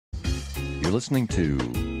You're listening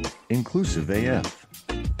to Inclusive AF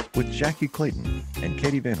with Jackie Clayton and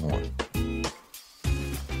Katie Van Horn.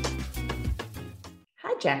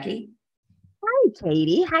 Hi, Jackie. Hi,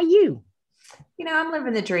 Katie. How you? You know, I'm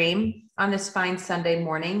living the dream on this fine Sunday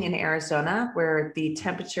morning in Arizona, where the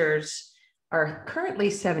temperatures are currently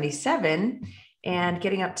 77 and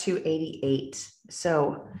getting up to 88.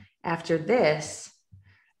 So after this,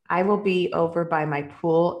 I will be over by my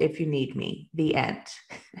pool if you need me. The end.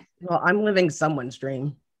 Well, I'm living someone's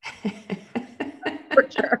dream. For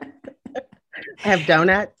sure. I have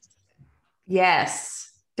donuts.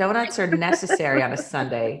 Yes. Donuts are necessary on a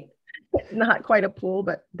Sunday. Not quite a pool,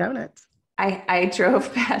 but donuts. I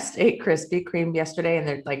drove past a Krispy Kreme yesterday, and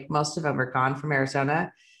they're like, most of them are gone from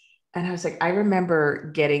Arizona. And I was like, I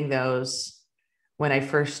remember getting those when I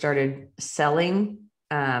first started selling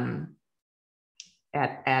at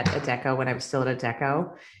Adecco, when I was still at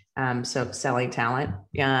Adecco. So selling talent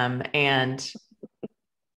and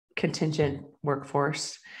contingent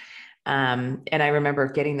workforce. And I remember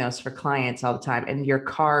getting those for clients all the time. And your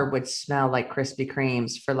car would smell like Krispy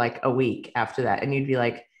Kremes for like a week after that. And you'd be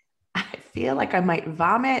like, I feel like I might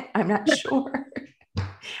vomit. I'm not sure.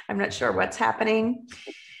 I'm not sure what's happening.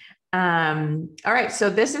 All right. So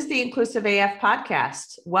this is the Inclusive AF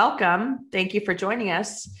podcast. Welcome. Thank you for joining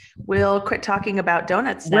us. We'll quit talking about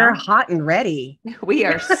donuts now. We're hot and ready. We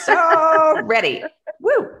are so ready.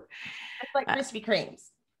 Woo. It's like Krispy Kremes.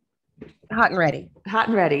 Hot and ready. Hot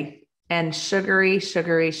and ready. And sugary,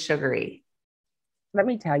 sugary, sugary. Let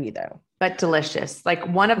me tell you though. But delicious. Like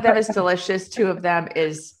one of them is delicious. Two of them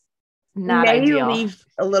is not Maybe ideal. Leave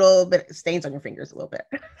a little bit of stains on your fingers a little bit.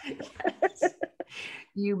 Yes.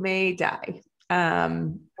 You may die. Have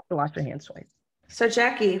to wash your hands twice. So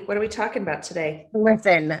Jackie, what are we talking about today?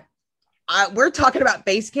 Listen, we're talking about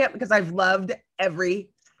Basecamp because I've loved every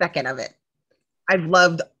second of it. I've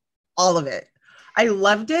loved all of it. I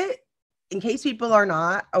loved it. In case people are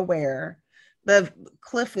not aware, the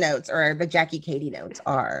Cliff Notes or the Jackie Katie notes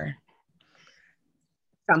are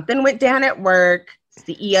something went down at work.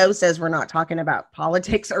 CEO says we're not talking about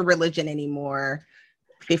politics or religion anymore.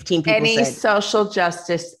 15 people Any said, social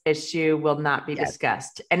justice issue will not be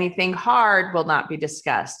discussed. Anything hard will not be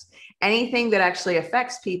discussed. Anything that actually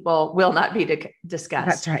affects people will not be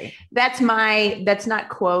discussed. That's right. That's not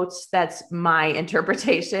quotes. That's my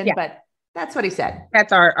interpretation, but that's what he said.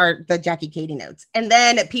 That's the Jackie Katie notes. And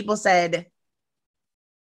then people said,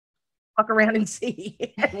 walk around and see.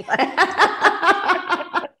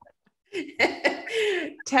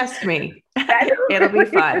 Test me. It'll be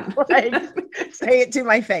fun. Like, say it to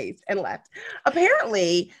my face and left.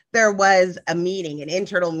 Apparently, there was an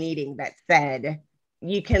internal meeting that said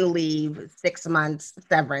you can leave 6 months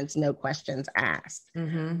severance, no questions asked.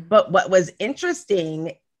 Mm-hmm. But what was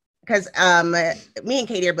interesting, because me and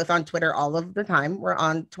Katie are both on Twitter all of the time. We're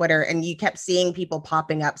on Twitter, and you kept seeing people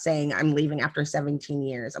popping up saying, I'm leaving after 17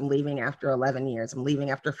 years. I'm leaving after 11 years. I'm leaving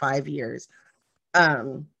after 5 years.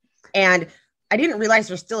 And I didn't realize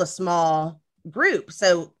there's still a small group.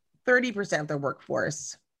 So 30% of their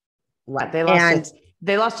workforce left.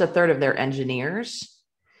 They lost a third of their engineers.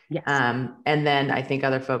 Yes. And then I think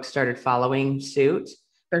other folks started following suit.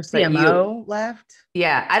 Their CMO left.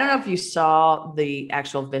 Yeah. I don't know if you saw the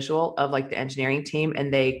actual visual of like the engineering team,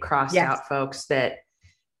 and they crossed out folks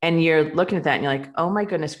and you're looking at that and you're like, oh my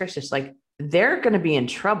goodness gracious, like they're going to be in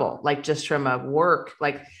trouble, like just from a work,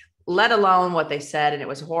 like let alone what they said. And it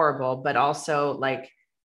was horrible, but also like,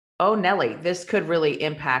 oh, Nelly, this could really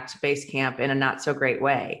impact Basecamp in a not so great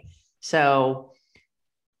way. So.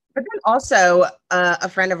 But then also a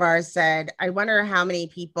friend of ours said, I wonder how many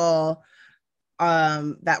people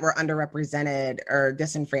that were underrepresented or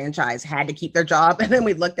disenfranchised had to keep their job. And then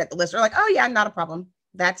we looked at the list. We're like, oh yeah, not a problem.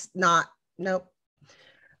 Nope.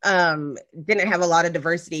 Didn't have a lot of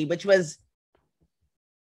diversity, which was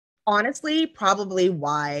honestly probably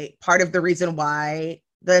part of the reason why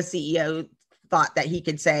the CEO thought that he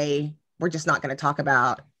could say, we're just not going to talk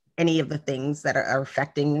about any of the things that are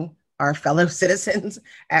affecting our fellow citizens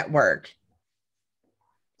at work.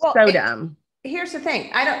 Well, so dumb. Here's the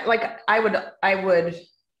thing. I would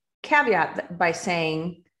caveat by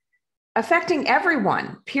saying affecting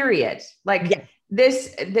everyone, period. Like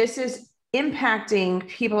this is impacting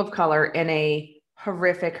people of color in a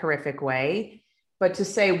horrific way. But to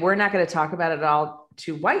say we're not going to talk about it all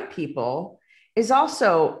to white people is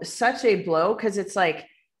also such a blow, because it's like,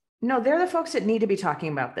 no, they're the folks that need to be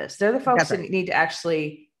talking about this. They're the folks that need to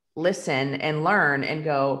actually listen and learn and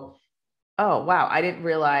go, oh, wow, I didn't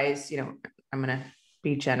realize, I'm going to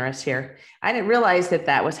be generous here. I didn't realize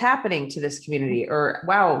that was happening to this community, or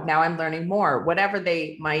wow, now I'm learning more, whatever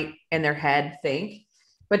they might in their head think.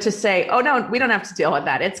 But to say, oh no, we don't have to deal with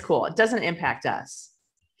that. It's cool. It doesn't impact us.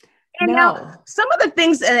 And now some of the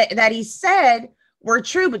things that he said were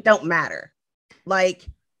true, but don't matter. Like,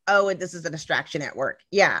 oh, this is a distraction at work.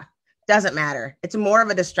 Yeah, doesn't matter. It's more of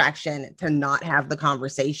a distraction to not have the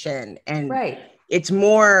conversation. And right. It's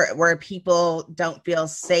more where people don't feel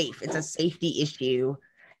safe. It's a safety issue.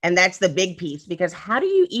 And that's the big piece, because how do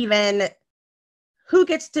you even, who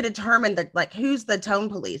gets to determine who's the tone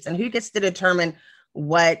police and who gets to determine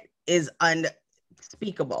what is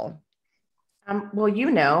unspeakable?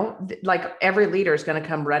 Well, like every leader is going to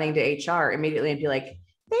come running to HR immediately and be like,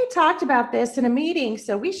 they talked about this in a meeting,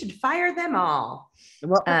 so we should fire them all.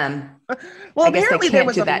 Well, I guess apparently there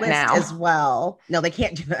was a list now as well. No, they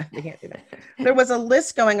can't do that. They can't do that. There was a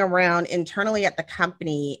list going around internally at the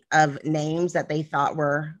company of names that they thought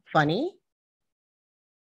were funny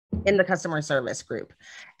in the customer service group.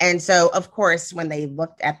 And so, of course, when they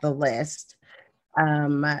looked at the list,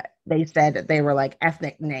 they said that they were like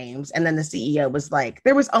ethnic names. And then the CEO was like,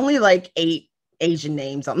 there was only like 8 Asian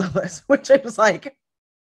names on the list, which I was like,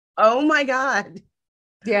 oh my God.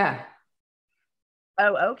 Yeah.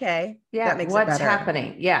 Oh, okay. Yeah. That makes what's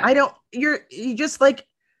happening? Yeah. You just like,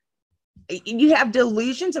 you have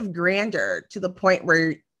delusions of grandeur to the point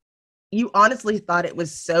where you honestly thought it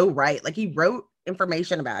was so right. Like, he wrote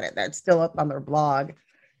information about it that's still up on their blog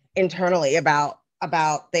internally about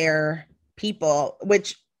their people,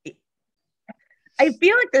 which I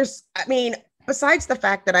feel like besides the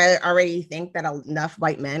fact that I already think that enough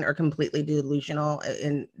white men are completely delusional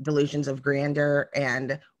in delusions of grandeur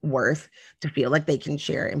and worth to feel like they can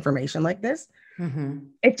share information like this. Mm-hmm.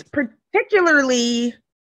 It's particularly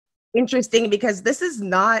interesting because this is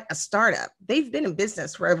not a startup. They've been in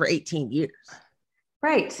business for over 18 years.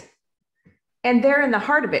 Right. And they're in the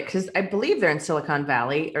heart of it, because I believe they're in Silicon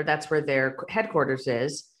Valley, or that's where their headquarters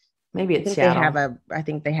is. Maybe it's Seattle. I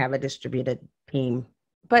think they have a distributed team.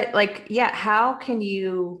 But like, yeah, how can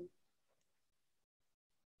you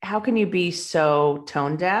be so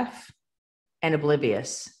tone deaf and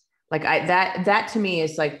oblivious? Like that to me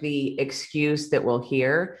is like the excuse that we'll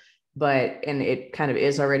hear, and it kind of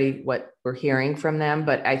is already what we're hearing from them.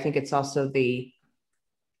 But I think it's also we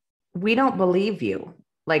don't believe you.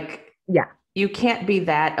 Like, yeah, you can't be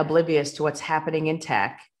that oblivious to what's happening in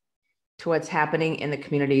tech, to what's happening in the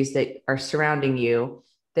communities that are surrounding you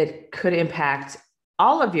that could impact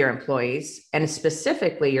all of your employees, and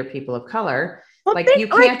specifically your people of color. Well, like, you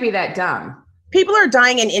can't be that dumb. People are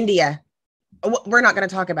dying in India. We're not going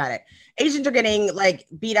to talk about it. Asians are getting like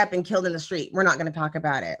beat up and killed in the street. We're not going to talk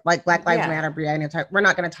about it. Like Black Lives Matter, we're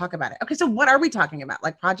not going to talk about it. Okay, so what are we talking about?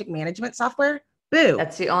 Like project management software? Boo.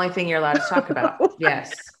 That's the only thing you're allowed to talk about.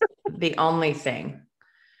 Yes, the only thing.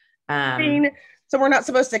 So we're not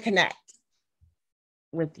supposed to connect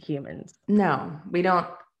with humans. No, we don't.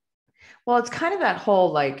 Well, it's kind of that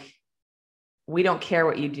whole, like, we don't care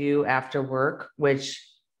what you do after work, which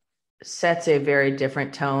sets a very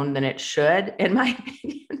different tone than it should, in my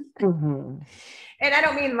opinion. Mm-hmm. And I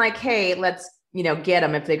don't mean like, hey, let's, get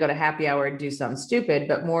them if they go to happy hour and do something stupid,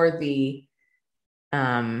 but more the,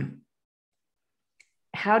 how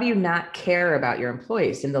do you not care about your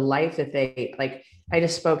employees and the life that they, like, I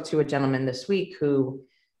just spoke to a gentleman this week who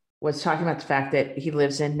was talking about the fact that he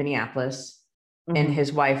lives in Minneapolis. Mm-hmm. And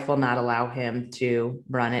his wife will not allow him to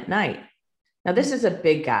run at night. Now, this is a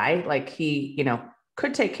big guy. Like, he,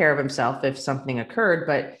 could take care of himself if something occurred.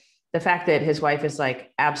 But the fact that his wife is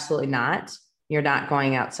like, absolutely not, you're not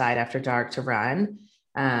going outside after dark to run.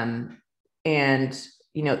 And,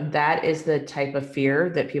 that is the type of fear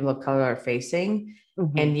that people of color are facing.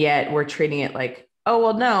 Mm-hmm. And yet we're treating it like, oh,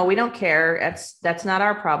 well, no, we don't care. That's not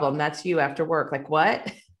our problem. That's you after work. Like,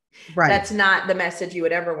 what? Right. That's not the message you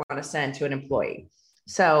would ever want to send to an employee.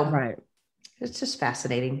 So right. It's just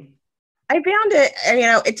fascinating. I found it,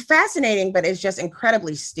 it's fascinating, but it's just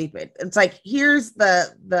incredibly stupid. It's like, here's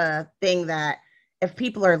the thing that if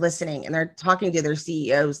people are listening and they're talking to their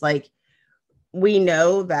CEOs, like, we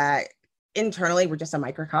know that internally we're just a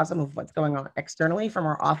microcosm of what's going on externally from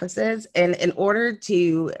our offices. And in order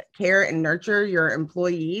to care and nurture your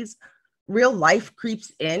employees, real life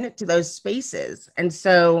creeps into those spaces. And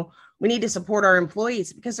so we need to support our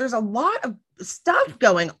employees because there's a lot of stuff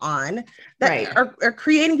going on that are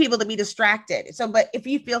creating people to be distracted. So, but if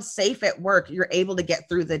you feel safe at work, you're able to get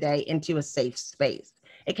through the day into a safe space.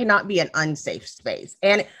 It cannot be an unsafe space.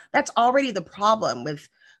 And that's already the problem with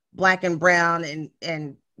Black and brown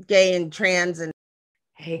and gay and trans. And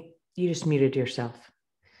hey, you just muted yourself.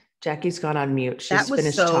 Jackie's gone on mute. She's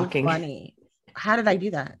finished so talking. Funny. How did I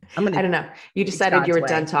do that? I don't know. You decided you were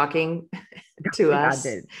done talking to us.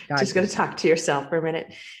 Just going to talk to yourself for a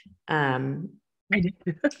minute.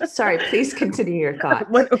 Sorry, please continue your thought.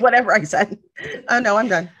 Whatever I said. No, I'm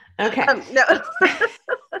done. Okay. No,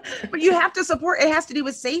 but you have to support, it has to do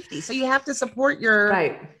with safety. So you have to support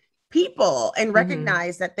your people and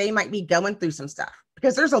recognize that they might be going through some stuff,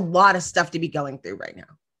 because there's a lot of stuff to be going through right now.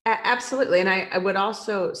 Absolutely. And I would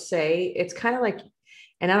also say it's kind of like,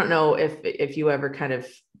 and I don't know if you ever kind of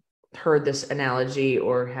heard this analogy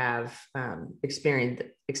or have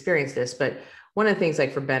experienced this, but one of the things,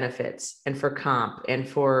 like for benefits and for comp and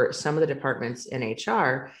for some of the departments in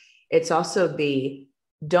HR, it's also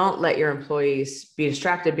don't let your employees be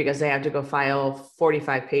distracted because they have to go file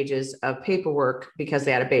 45 pages of paperwork because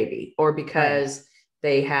they had a baby, or because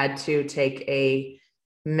they had to take a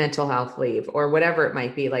mental health leave, or whatever it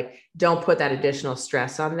might be. Like, don't put that additional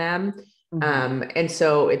stress on them. And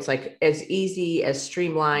so it's like as easy, as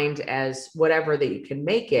streamlined as whatever that you can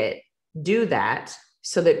make it, do that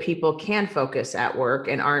so that people can focus at work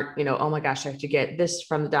and aren't, oh my gosh, I have to get this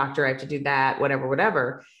from the doctor, I have to do that,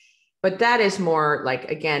 whatever. But that is more like,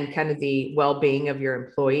 again, kind of the well-being of your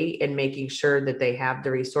employee and making sure that they have the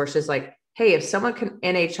resources. Like, hey, if someone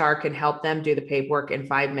in HR can help them do the paperwork in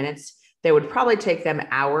 5 minutes, they would probably take them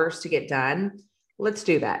hours to get done. Let's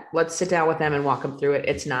do that. Let's sit down with them and walk them through it.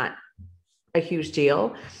 It's not a huge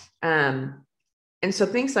deal. And so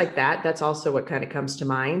things like that, that's also what kind of comes to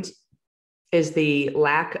mind, is the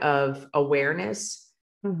lack of awareness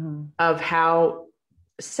of how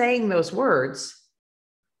saying those words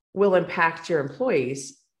will impact your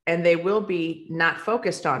employees, and they will be not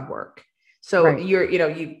focused on work. So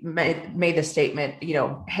you made the statement,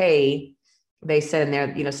 hey, they said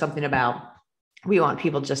in there, something about, we want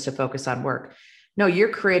people just to focus on work. No, you're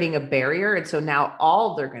creating a barrier. And so now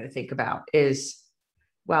all they're going to think about is,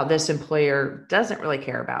 wow, this employer doesn't really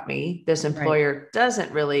care about me. This employer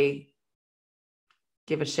doesn't really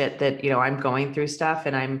give a shit that, I'm going through stuff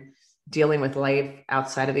and I'm dealing with life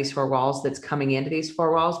outside of these four walls that's coming into these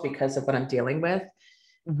four walls because of what I'm dealing with.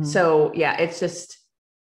 So yeah, it's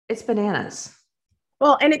bananas.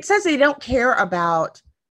 Well, and it says they don't care about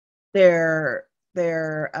their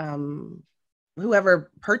whoever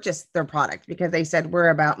purchased their product, because they said, we're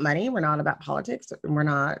about money. We're not about politics. We're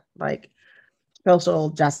not like social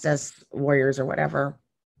justice warriors or whatever.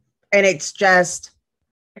 And it's just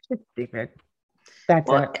stupid.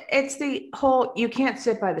 It's the whole, you can't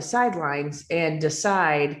sit by the sidelines and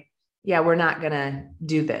decide, yeah, we're not going to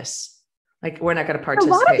do this. Like, we're not going to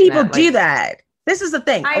participate. A lot of people do that. This is the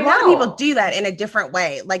thing. A lot of people do that in a different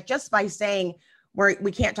way. Like, just by saying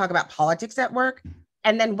we can't talk about politics at work.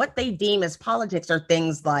 And then what they deem as politics are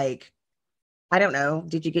things like, I don't know,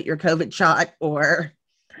 did you get your COVID shot? Or,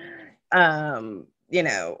 are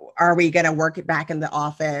we going to work it back in the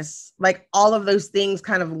office? Like, all of those things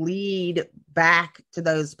kind of lead back to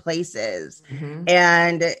those places.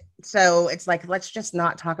 And so it's like, let's just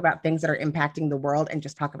not talk about things that are impacting the world and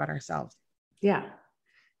just talk about ourselves. Yeah.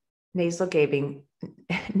 Nasal gating.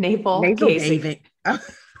 Nasal gating.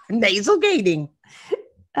 Nasal gating.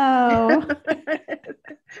 Oh.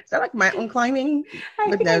 Is that like mountain climbing?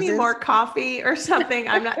 I think I need more coffee or something.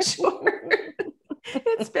 I'm not sure.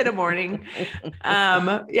 It's been a morning.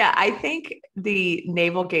 Yeah, I think the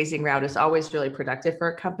navel gazing route is always really productive for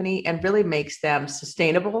a company and really makes them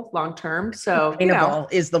sustainable long-term. So sustainable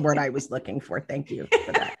is the word I was looking for. Thank you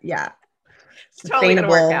for that. Yeah.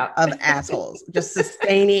 Sustainable totally of assholes, just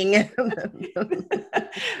sustaining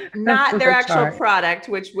not their actual product,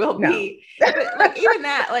 which will be, but like, even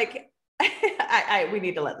that, like, we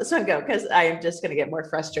need to let this one go because I am just going to get more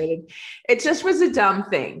frustrated. It just was a dumb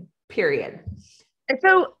thing, period. And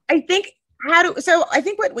so I think I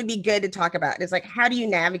think what would be good to talk about is like, how do you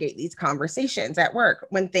navigate these conversations at work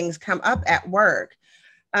when things come up at work?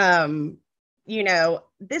 This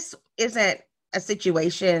isn't a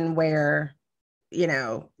situation where,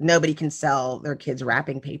 nobody can sell their kids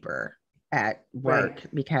wrapping paper at work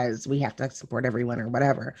because we have to support everyone or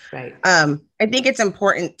whatever. Right. I think it's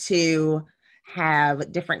important to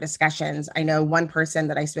have different discussions. I know one person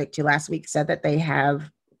that I spoke to last week said that they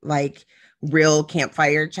have like real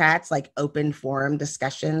campfire chats, like open forum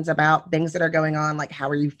discussions about things that are going on, like how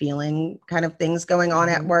are you feeling kind of things going on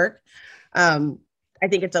at work. I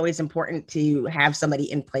think it's always important to have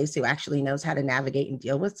somebody in place who actually knows how to navigate and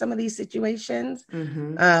deal with some of these situations.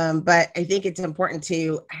 But I think it's important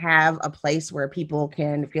to have a place where people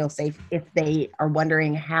can feel safe if they are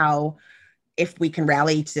wondering if we can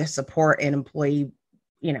rally to support an employee,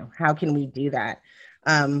 how can we do that?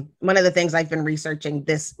 One of the things I've been researching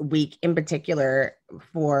this week in particular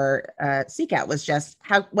for CCAT was just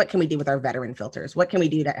what can we do with our veteran filters? What can we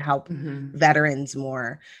do to help veterans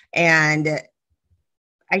more? And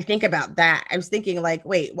I think about that. I was thinking like,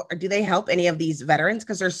 wait, do they help any of these veterans?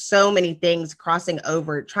 Because there's so many things crossing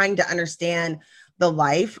over, trying to understand the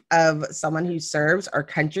life of someone who serves our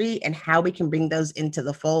country and how we can bring those into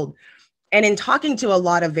the fold. And in talking to a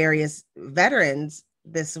lot of various veterans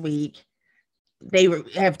this week, they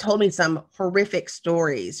have told me some horrific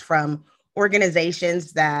stories from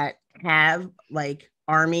organizations that have like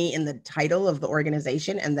Army in the title of the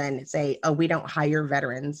organization and then say, oh, we don't hire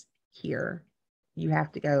veterans here. You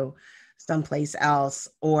have to go someplace else,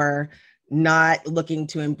 or not looking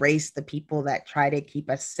to embrace the people that try to keep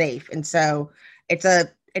us safe. And so it's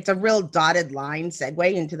a real dotted line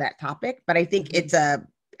segue into that topic. But I think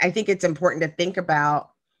it's important to think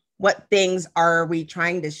about what things are we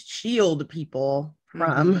trying to shield people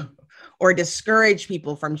from or discourage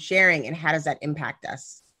people from sharing, and how does that impact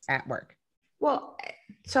us at work? Well,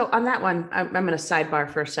 so on that one, I'm going to sidebar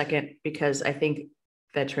for a second, because I think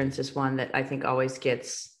veterans is one that I think always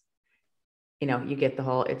gets, you get the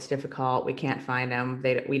whole, it's difficult, we can't find them,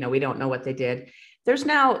 we don't know what they did. There's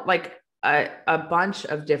now like a bunch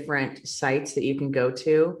of different sites that you can go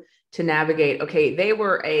to navigate. Okay, they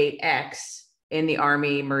were a X in the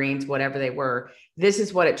Army, Marines, whatever they were. This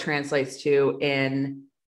is what it translates to in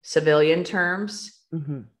civilian terms.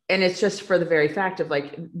 And it's just for the very fact of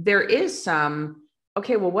like, there is some,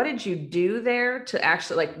 okay, well, what did you do there to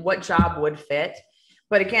actually, like, what job would fit?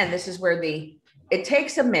 But again, this is where it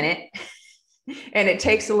takes a minute and it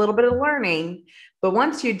takes a little bit of learning. But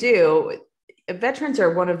once you do, veterans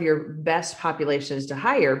are one of your best populations to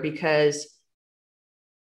hire, because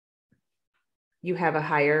you have a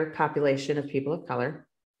higher population of people of color.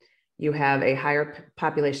 You have a higher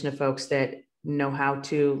population of folks that know how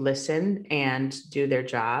to listen and do their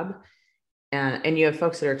job. And you have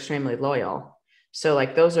folks that are extremely loyal. So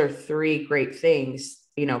like, those are three great things,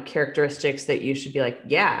 characteristics that you should be like,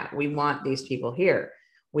 yeah, we want these people here.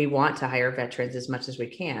 We want to hire veterans as much as we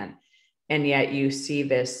can. And yet you see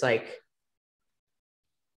this like,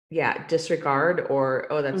 disregard, or,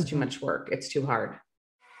 oh, that's too much work, it's too hard.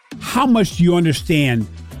 How much do you understand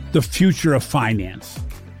the future of finance?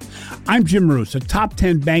 I'm Jim Marous, a top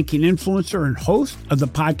 10 banking influencer and host of the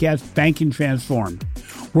podcast Banking Transformed,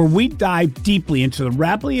 where we dive deeply into the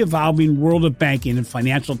rapidly evolving world of banking and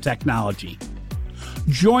financial technology.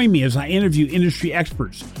 Join me as I interview industry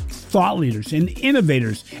experts, thought leaders, and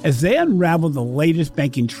innovators as they unravel the latest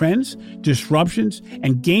banking trends, disruptions,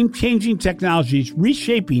 and game-changing technologies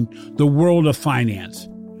reshaping the world of finance.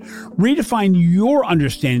 Redefine your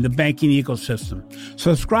understanding of the banking ecosystem.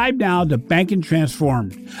 Subscribe now to Banking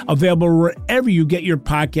Transformed, available wherever you get your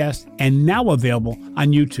podcast and now available on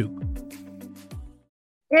YouTube.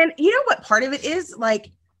 And you know what part of it is?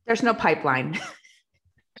 Like, there's no pipeline.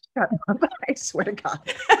 I swear to God.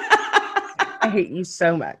 I hate you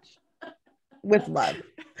so much. With love.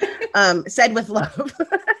 Said with love.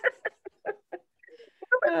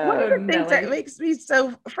 One of the things that makes me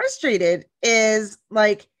so frustrated is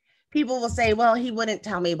like, people will say, well, he wouldn't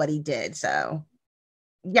tell me what he did. So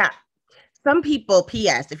yeah, some people,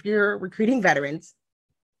 PS, if you're recruiting veterans,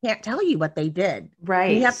 can't tell you what they did.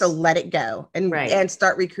 Right. You have to let it go and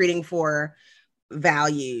start recruiting for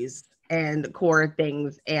values and core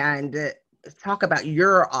things, and talk about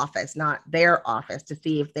your office, not their office, to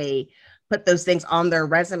see if they put those things on their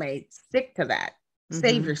resume. Stick to that.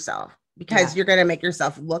 Save yourself, because you're going to make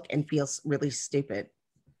yourself look and feel really stupid.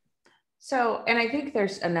 So, and I think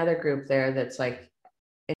there's another group there that's like,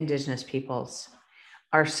 Indigenous peoples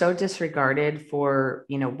are so disregarded for,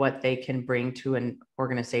 what they can bring to an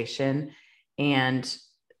organization. And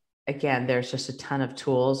again, there's just a ton of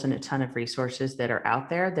tools and a ton of resources that are out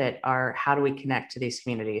there that are, how do we connect to these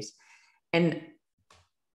communities? And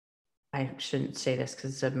I shouldn't say this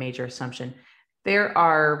because it's a major assumption. There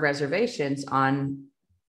are reservations on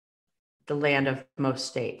the land of most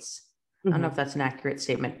states. I don't know if that's an accurate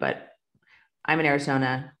statement, but I'm in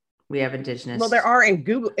Arizona. We have Indigenous. Well, there are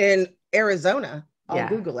in Arizona. I'll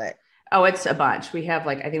Google it. Oh, it's a bunch. We have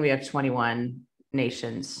I think we have 21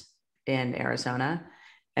 nations in Arizona.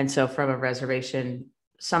 And so from a reservation,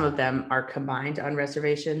 some of them are combined on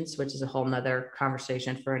reservations, which is a whole nother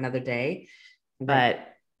conversation for another day. But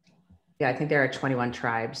yeah, I think there are 21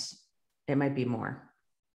 tribes. It might be more.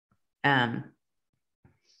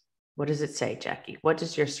 What does it say, Jackie? What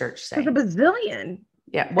does your search say? There's a bazillion.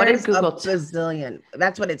 Yeah. What is Google? A bazillion.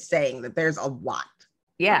 That's what it's saying, that there's a lot.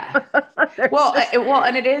 Yeah. well,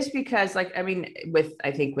 and it is because I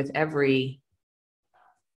think with every,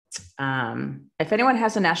 if anyone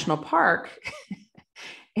has a national park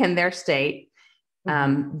in their state,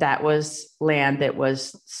 that was land that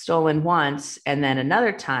was stolen once. And then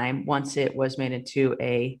another time, once it was made into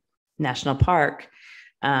a national park,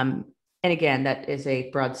 And again, that is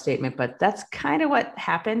a broad statement, but that's kind of what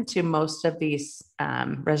happened to most of these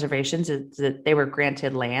reservations, is that they were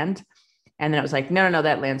granted land. And then it was like, no,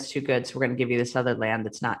 that land's too good. So we're going to give you this other land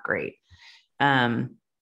that's not great.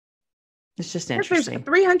 It's just interesting. There's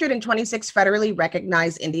 326 federally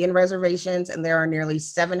recognized Indian reservations, and there are nearly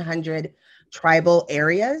 700 tribal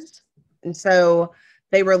areas. And so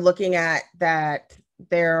they were looking at that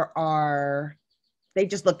they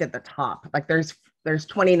just looked at the top. Like there's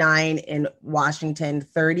 29 in Washington,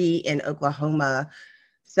 30 in Oklahoma,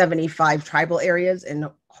 75 tribal areas in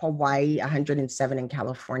Hawaii, 107 in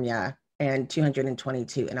California, and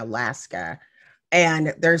 222 in Alaska.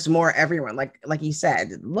 And there's more everywhere. Like you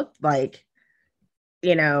said, it looked like,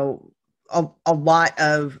 a lot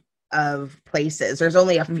of places. There's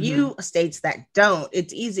only a few states that don't.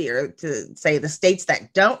 It's easier to say the states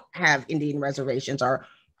that don't have Indian reservations are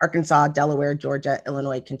Arkansas, Delaware, Georgia,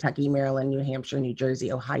 Illinois, Kentucky, Maryland, New Hampshire, New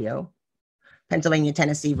Jersey, Ohio, Pennsylvania,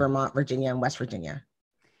 Tennessee, Vermont, Virginia, and West Virginia.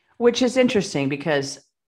 Which is interesting because,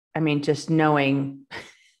 just knowing.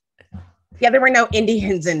 Yeah, there were no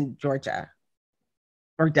Indians in Georgia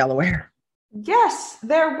or Delaware. Yes,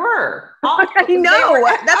 there were. I know.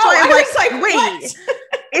 That's why I'm like, wait,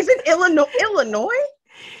 isn't Illinois?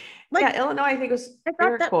 Illinois, I think it was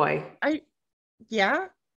Iroquois. Yeah.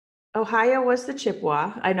 Ohio was the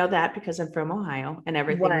Chippewa. I know that because I'm from Ohio, and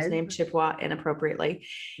everything was named Chippewa inappropriately.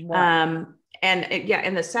 In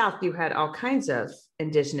the South, you had all kinds of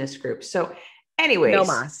indigenous groups. So anyways,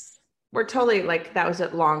 Nomas. We're totally that was a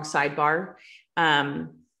long sidebar.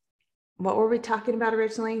 What were we talking about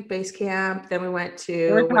originally? Base camp. Then we went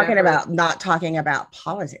to. We're talking about not talking about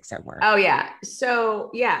politics at work. Oh yeah.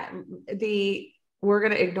 So yeah, we're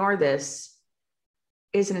going to ignore this.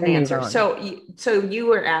 Isn't an answer. So you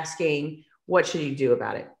were asking, what should you do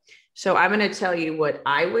about it? So I'm going to tell you what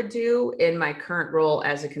I would do in my current role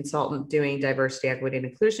as a consultant doing diversity, equity, and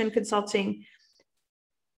inclusion consulting.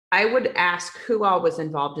 I would ask who all was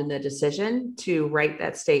involved in the decision to write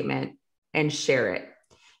that statement and share it.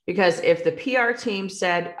 Because if the PR team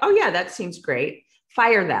said, oh yeah, that seems great,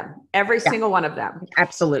 fire them, every single one of them.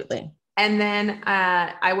 Absolutely. And then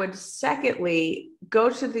I would secondly go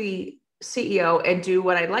to the CEO and do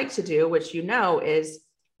what I'd like to do, which is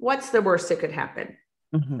what's the worst that could happen?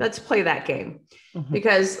 Let's play that game.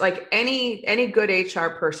 Because any good HR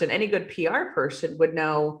person, any good PR person would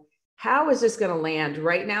know, how is this going to land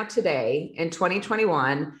right now today in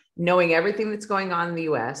 2021, knowing everything that's going on in the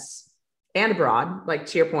US and abroad,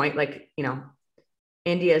 to your point,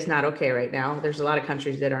 India is not okay right now. There's a lot of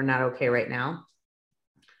countries that are not okay right now.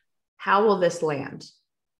 How will this land?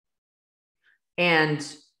 And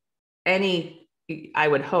I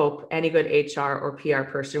would hope any good HR or PR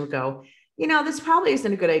person would go, this probably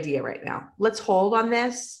isn't a good idea right now. Let's hold on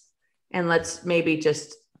this and let's maybe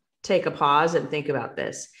just take a pause and think about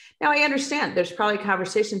this. Now, I understand there's probably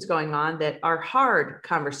conversations going on that are hard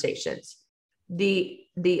conversations. The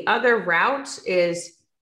other route is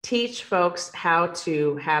teach folks how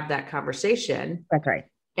to have that conversation. That's right.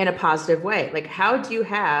 In a positive way. How do you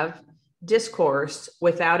have discourse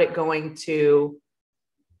without it going to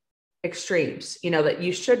extremes? That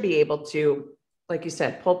you should be able to, like you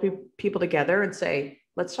said, pull people together and say,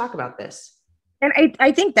 let's talk about this. And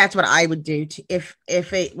I think that's what I would do if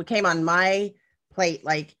it came on my plate,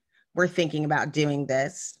 we're thinking about doing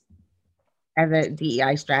this as a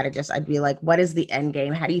DEI strategist. I'd be like, what is the end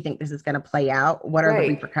game? How do you think this is going to play out? What are the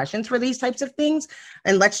repercussions for these types of things?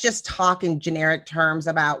 And let's just talk in generic terms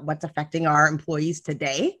about what's affecting our employees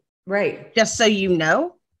today. Right. Just so you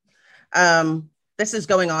know, this is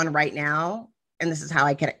going on right now. And this is how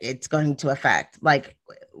it's going to affect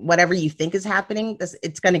whatever you think is happening.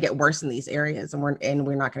 It's going to get worse in these areas, and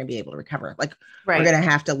we're not going to be able to recover. We're going to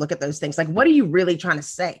have to look at those things. What are you really trying to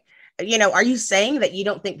say? Are you saying that you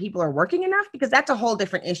don't think people are working enough? Because that's a whole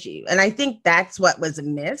different issue. And I think that's what was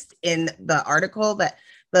missed in the article, that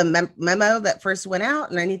the memo that first went out,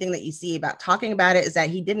 and anything that you see about talking about it, is that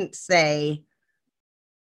he didn't say,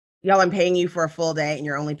 I'm paying you for a full day and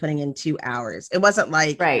you're only putting in 2 hours. It wasn't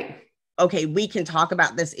okay, we can talk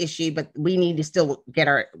about this issue, but we need to still get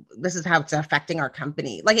this is how it's affecting our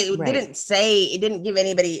company. It didn't give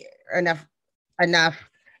anybody enough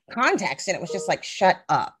context. And it was just shut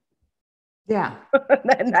up. Yeah.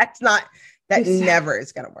 And never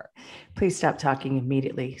is going to work. Please stop talking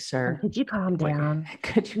immediately, sir. Could you calm down?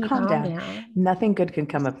 Could you calm down? Nothing good can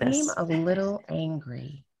come of this. You seem a little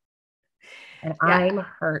angry. And I'm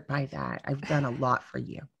hurt by that. I've done a lot for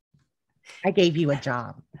you. I gave you a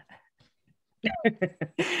job.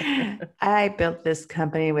 I built this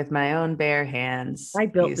company with my own bare hands. I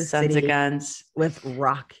built this sons of guns with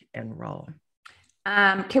rock and roll.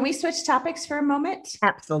 Can we switch topics for a moment?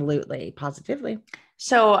 Absolutely. Positively.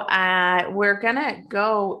 So we're going to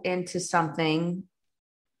go into something.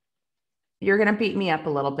 You're going to beat me up a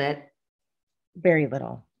little bit. Very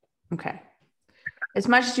little. Okay. As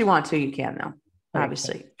much as you want to, you can though. Okay.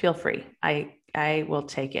 Obviously, feel free. I will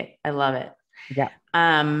take it. I love it. Yeah.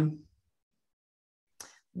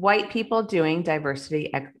 White people doing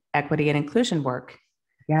diversity, equity, and inclusion work.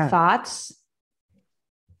 Yeah. Thoughts?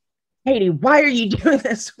 Katie, why are you doing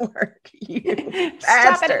this work? You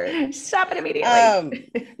bastard. Stop it immediately.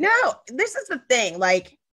 No, this is the thing.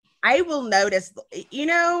 Like, I will notice,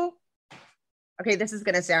 okay, this is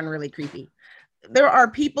going to sound really creepy. There are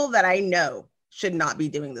people that I know should not be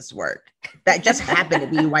doing this work that just happen to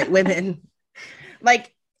be white women.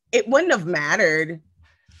 Like, it wouldn't have mattered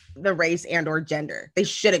the race and or gender. They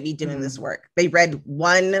shouldn't be doing this work. They read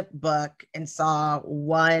one book and saw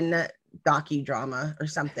one docudrama or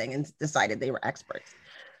something and decided they were experts.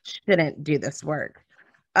 Shouldn't do this work.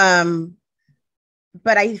 But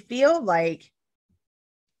I feel like,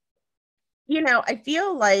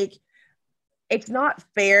 it's not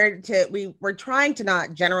fair to, we're trying to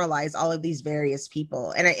not generalize all of these various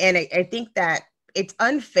people. And I think that it's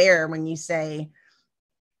unfair when you say,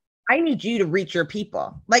 I need you to reach your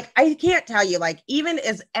people. Like, I can't tell you, like, even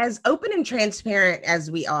as open and transparent as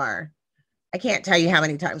we are, I can't tell you how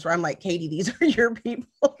many times where I'm like, Katie, these are your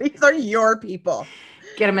people. These are your people.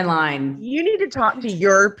 Get them in line. You need to talk to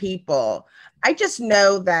your people. I just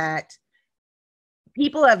know that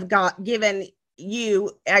people have given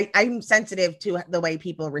you, I'm sensitive to the way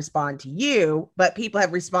people respond to you, but people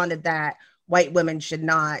have responded that white women should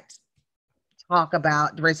not talk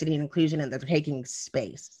about diversity and inclusion and they're taking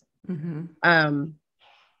space. Mm-hmm.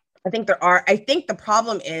 I think the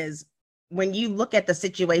problem is when you look at the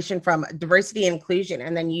situation from diversity and inclusion,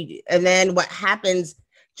 and then what happens,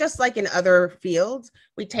 just like in other fields,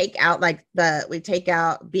 we take out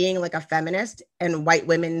being like a feminist and white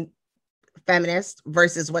women feminist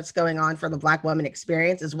versus what's going on for the Black woman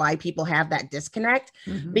experience is why people have that disconnect.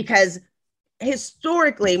 Mm-hmm. Because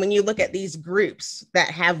historically, when you look at these groups that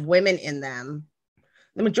have women in them,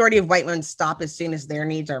 the majority of white women stop as soon as their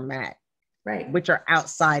needs are met, right? Which are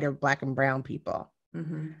outside of Black and brown people.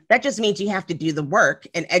 Mm-hmm. That just means you have to do the work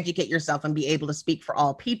and educate yourself and be able to speak for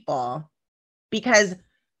all people. Because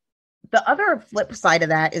the other flip side of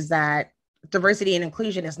that is that diversity and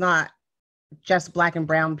inclusion is not just Black and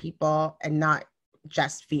brown people and not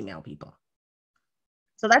just female people.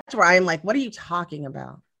 So that's where I'm like, what are you talking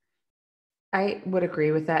about? I would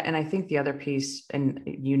agree with that. And I think the other piece, and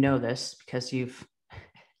you know this because you've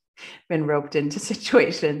been roped into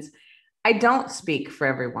situations, I don't speak for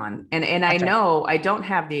everyone. And I know I don't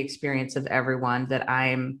have the experience of everyone that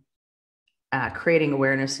I'm creating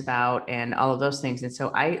awareness about and all of those things. And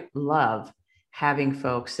so I love having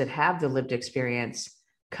folks that have the lived experience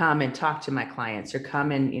come and talk to my clients or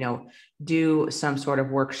come and, do some sort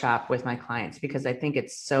of workshop with my clients, because I think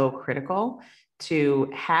it's so critical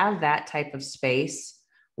to have that type of space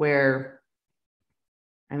where,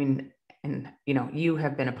 you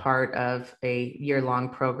have been a part of a year-long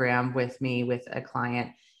program with me, with a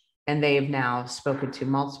client, and they've now spoken to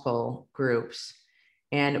multiple groups.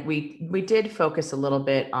 And we did focus a little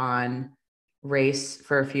bit on race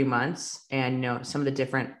for a few months and, some of the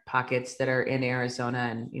different pockets that are in Arizona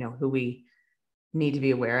and, who we need to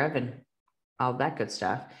be aware of and all that good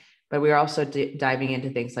stuff. But we are also diving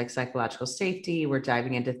into things like psychological safety. We're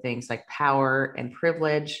diving into things like power and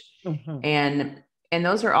privilege. Mm-hmm. And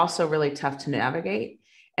those are also really tough to navigate.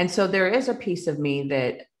 And so there is a piece of me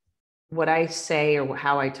that what I say or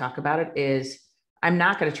how I talk about it is I'm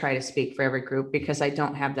not going to try to speak for every group because I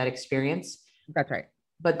don't have that experience. That's right.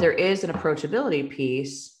 But there is an approachability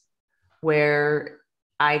piece where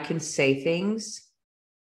I can say things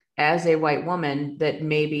as a white woman that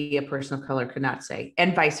maybe a person of color could not say,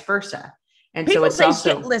 and vice versa. And people so it's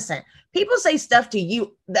also people say stuff to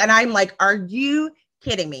you and I'm like, are you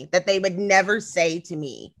kidding me? That they would never say to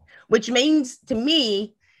me, which means to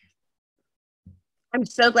me, I'm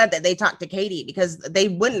so glad that they talked to Katie because they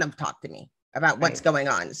wouldn't have talked to me about what's going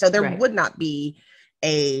on. So there would not be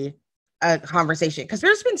a conversation, because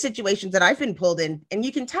there's been situations that I've been pulled in and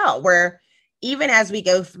you can tell where even as we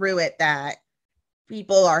go through it, that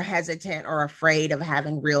people are hesitant or afraid of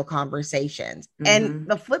having real conversations. Mm-hmm. And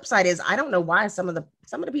the flip side is, I don't know why some of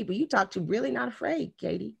the people you talk to really not afraid,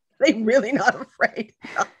 Katie. They really not afraid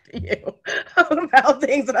to talk to you about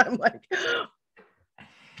things that I'm like,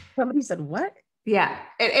 somebody said, what? Yeah.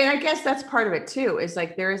 And I guess that's part of it too, is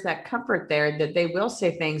like, there is that comfort there that they will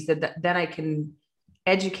say things that then I can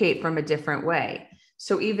educate from a different way.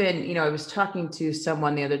 So even, I was talking to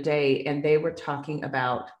someone the other day and they were talking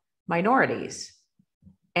about minorities.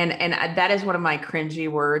 And that is one of my cringy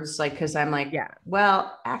words, like, because I'm like, Yeah.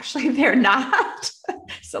 well, actually they're not.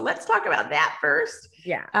 So let's talk about that first.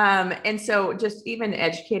 Yeah. And so just even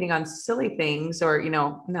educating on silly things, or,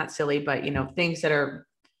 not silly, but, things that are,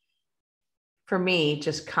 for me,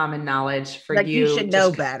 just common knowledge. For like you should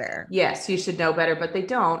know better. Yes, you should know better, but they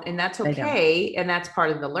don't. And that's okay. And that's part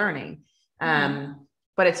of the learning.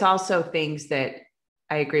 But it's also things that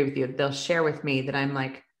I agree with you. They'll share with me that I'm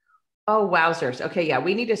like, oh, wowzers. Okay. Yeah.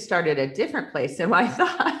 We need to start at a different place than what I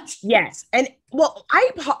thought. Yes. And well,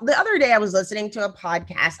 the other day I was listening to a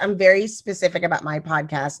podcast. I'm very specific about my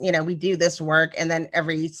podcast. We do this work, and then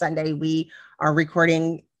every Sunday we are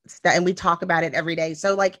recording stuff and we talk about it every day.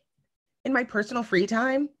 So like in my personal free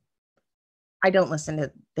time, I don't listen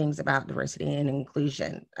to things about diversity and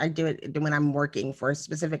inclusion. I do it when I'm working for a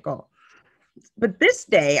specific goal. But this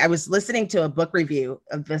day I was listening to a book review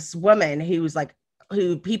of this woman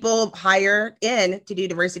who people hire in to do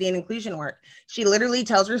diversity and inclusion work. She literally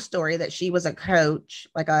tells her story that she was a coach,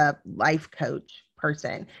 like a life coach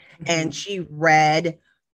person. And she read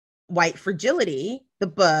White Fragility, the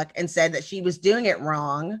book, and said that she was doing it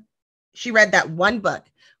wrong. She read that one book,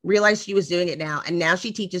 realized she was doing it now. And now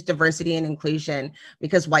she teaches diversity and inclusion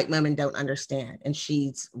because white women don't understand. And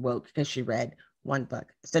she's woke because she read one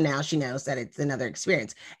book. So now she knows that it's another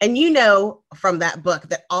experience. And from that book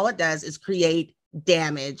that all it does is create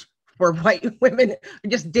damage for white women,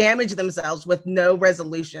 just damage themselves with no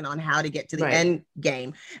resolution on how to get to the end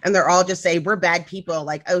game. And they're all just say, we're bad people.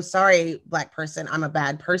 Like, oh, sorry, Black person, I'm a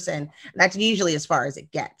bad person. And that's usually as far as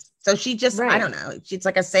it gets. So she just, I don't know. She's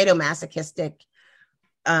like a sadomasochistic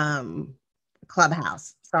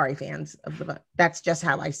clubhouse. Sorry, fans of the book. That's just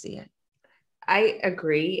how I see it. I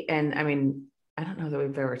agree. And I mean, I don't know that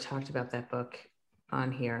we've ever talked about that book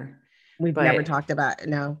on here. We've never talked about it.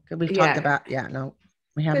 No, we've talked about, no,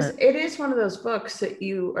 we haven't. It is one of those books that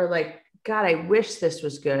you are like, God, I wish this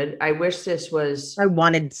was good. I wish this was I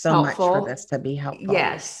wanted so helpful. Much for this to be helpful.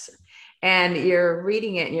 Yes. And you're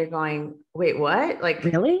reading it and you're going, wait, what? Like,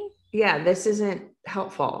 really? Yeah, this isn't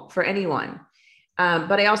helpful for anyone.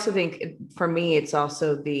 But I also think for me, it's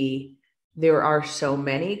also there are so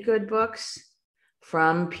many good books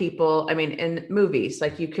from people. I mean, in movies,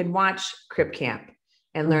 like you can watch Crip Camp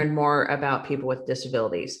and learn more about people with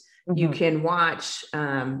disabilities. You can watch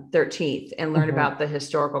 13th and learn about the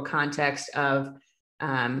historical context of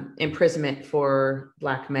imprisonment for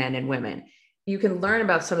Black men and women. You can learn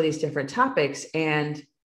about some of these different topics. And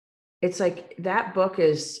it's like that book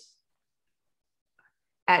is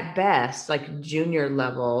at best, like junior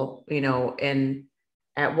level, and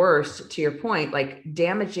at worst, to your point, like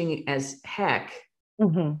damaging as heck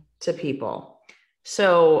to people.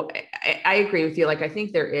 So I agree with you. Like, I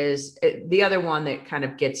think there is the other one that kind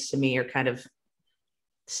of gets to me or kind of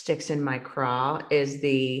sticks in my craw is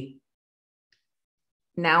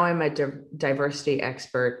now I'm a diversity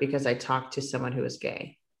expert because I talked to someone who is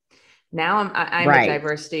gay. Now I'm a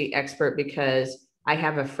diversity expert because I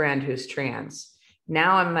have a friend who's trans.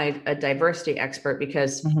 Now I'm a diversity expert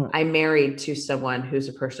because I'm married to someone who's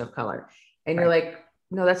a person of color. And you're like,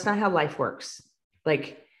 no, that's not how life works.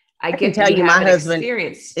 Like, I can tell you, my husband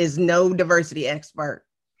is no diversity expert.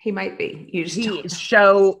 He might be. You just his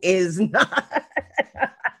show is not.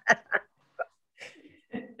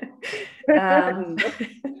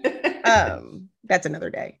 That's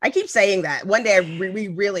another day. I keep saying that. One day we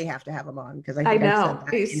really have to have him on because I know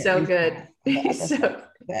he's so good. He's so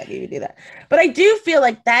that you do that. But I do feel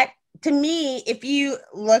like that, to me, if you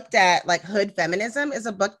looked at like Hood Feminism, is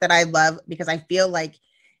a book that I love because I feel like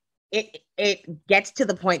it gets to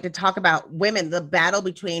the point to talk about women, the battle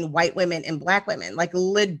between white women and Black women, like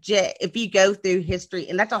legit. If you go through history,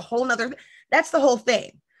 and that's the whole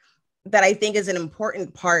thing that I think is an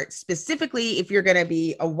important part, specifically if you're going to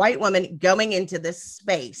be a white woman going into this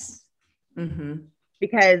space,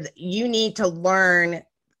 because you need to learn.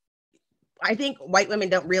 I think white women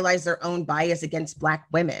don't realize their own bias against Black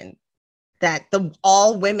women, that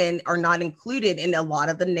all women are not included in a lot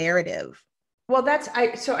of the narrative. Well,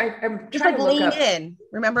 I'm just like Lean In.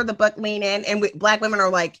 Remember the book Lean In? And Black women are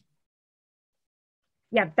like,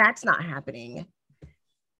 yeah, that's not happening.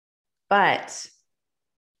 But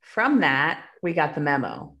from that, we got the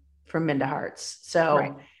memo from Minda Harts.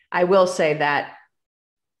 So I will say that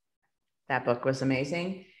book was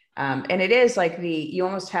amazing. And it is like you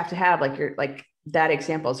almost have to have like that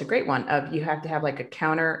example is a great one of, you have to have like a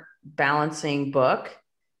counterbalancing book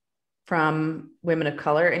from women of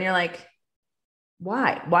color. And you're like,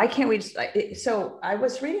 Why can't we just, so I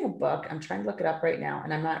was reading a book. I'm trying to look it up right now,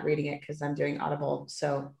 and I'm not reading it because I'm doing Audible.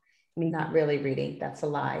 So not really reading. That's a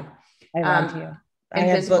lie. I lied to you. I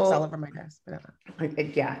have books all over my desk.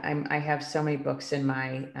 Yeah, I have so many books in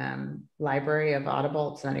my library of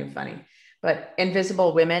Audible. It's not even funny. But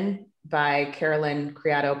Invisible Women by Carolyn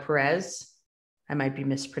Criado Perez. I might be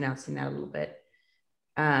mispronouncing that a little bit.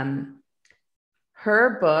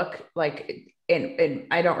 Her book, like, and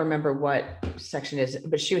I don't remember what section it is,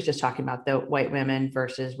 but she was just talking about the white women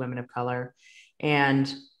versus women of color. And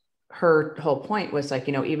her whole point was like,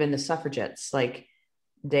 even the suffragettes, like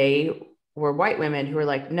they were white women who were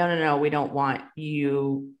like, no, we don't want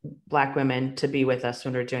you Black women to be with us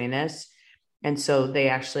when we're doing this. And so they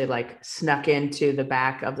actually like snuck into the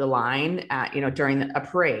back of the line at, during a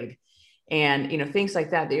parade and, things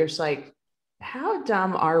like that you're just like, how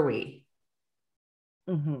dumb are we?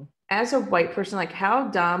 Mm-hmm. As a white person, like how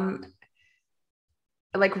dumb,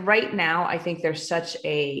 like right now, I think there's such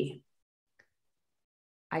I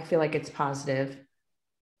feel like it's positive,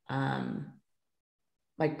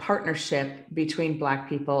 like partnership between Black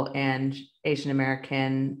people and Asian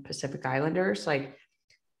American Pacific Islanders. Like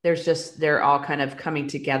they're all kind of coming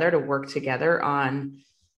together to work together on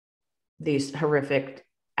these horrific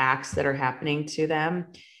acts that are happening to them.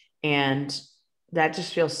 And that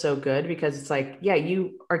just feels so good because it's like, yeah,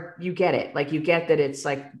 you get it. Like you get that it's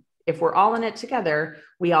like, if we're all in it together,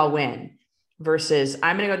 we all win versus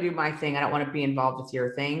I'm going to go do my thing. I don't want to be involved with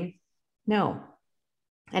your thing. No.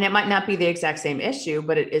 And it might not be the exact same issue,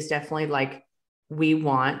 but it is definitely like, we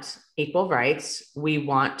want equal rights. We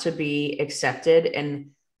want to be accepted and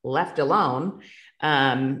left alone.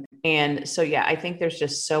 And so, yeah, I think there's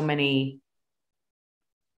just so many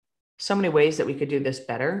ways that we could do this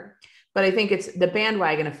better. But I think it's the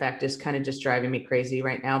bandwagon effect is kind of just driving me crazy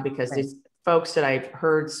right now because these folks that I've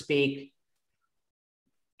heard speak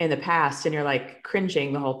in the past, and you're like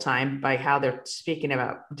cringing the whole time by how they're speaking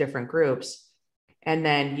about different groups. And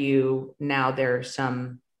then now there's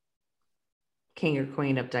some king or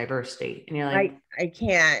queen of diversity. And you're like, I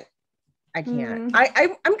can't. I'm going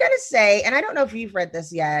to say, and I don't know if you've read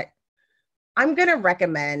this yet, I'm going to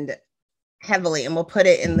recommend heavily, and we'll put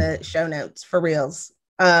it in the show notes for reals.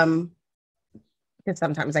 Because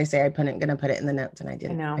sometimes I say I'm going to put it in the notes and I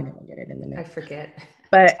didn't get it in the notes. I forget.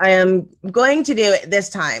 But I am going to do it this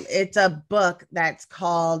time. It's a book that's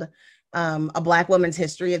called A Black Woman's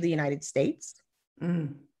History of the United States.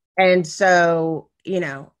 Mm. And so,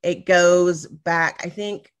 it goes back, I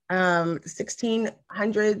think,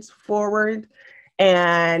 1600s forward,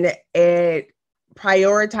 and it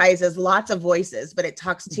prioritizes lots of voices, but it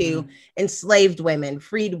talks to enslaved women,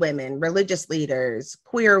 freed women, religious leaders,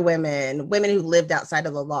 queer women, women who lived outside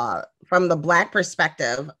of the law from the Black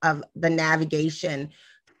perspective of the navigation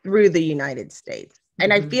through the United States.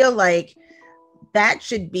 And I feel like that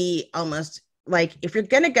should be almost like, if you're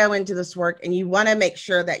going to go into this work and you want to make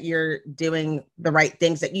sure that you're doing the right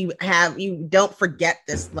things, that you don't forget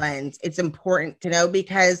this lens. It's important to know,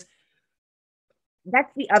 because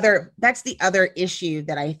that's the other issue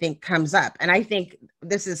that I think comes up. And I think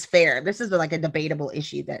this is fair. This is like a debatable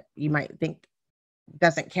issue that you might think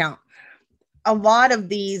doesn't count. A lot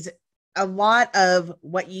of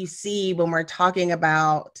what you see when we're talking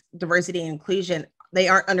about diversity and inclusion, they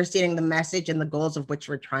aren't understanding the message and the goals of which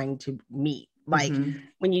we're trying to meet. Like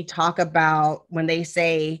when you talk about, when they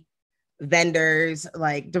say vendors,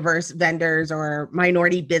 like diverse vendors or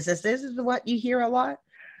minority businesses is what you hear a lot.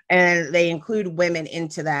 And they include women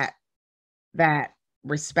into that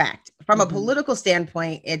respect. From a political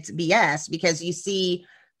standpoint, it's BS, because you see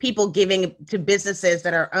people giving to businesses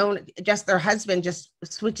that are owned, just their husband just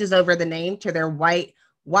switches over the name to their white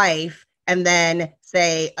wife and then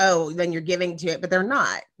say, oh, then you're giving to it, but they're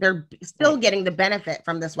not. They're still getting the benefit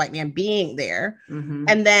from this white man being there.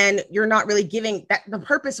 And then you're not really giving that. The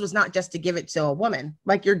purpose was not just to give it to a woman.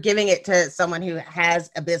 Like, you're giving it to someone who has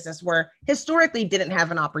a business where historically didn't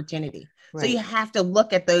have an opportunity. So you have to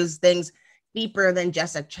look at those things deeper than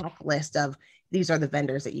just a checklist of these are the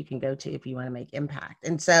vendors that you can go to if you want to make impact.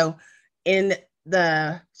 And so in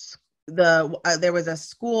there was a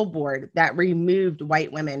school board that removed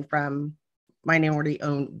white women from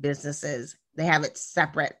minority-owned businesses. They have it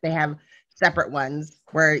separate. They have separate ones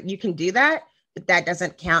where you can do that, but that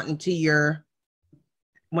doesn't count into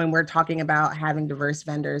when we're talking about having diverse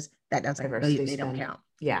vendors, that doesn't, they don't count.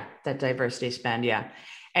 Yeah, that diversity spend. Yeah.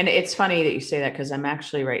 And it's funny that you say that, because I'm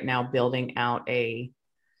actually right now building out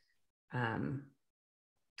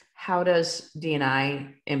how does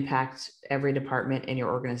D&I impact every department in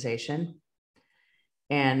your organization?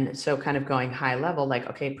 And so kind of going high level, like,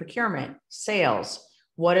 okay, procurement, sales,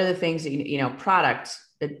 what are the things that, product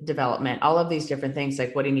development, all of these different things,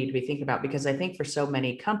 like what do you need to be thinking about? Because I think for so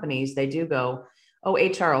many companies, they do go, oh,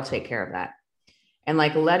 HR will take care of that. And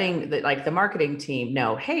like letting the marketing team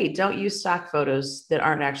know, hey, don't use stock photos that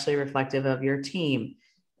aren't actually reflective of your team,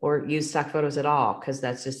 or use stock photos at all, because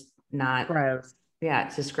that's just not gross. Yeah,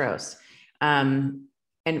 it's just gross. And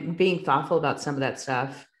being thoughtful about some of that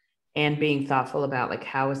stuff, and being thoughtful about like,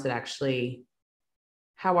 how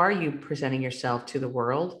are you presenting yourself to the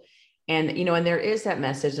world? And, and there is that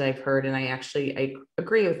message that I've heard, and I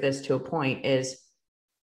agree with this to a point, is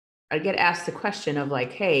I get asked the question of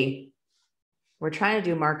like, hey, we're trying to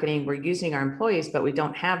do marketing, we're using our employees, but we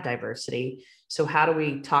don't have diversity. So how do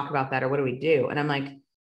we talk about that, or what do we do? And I'm like,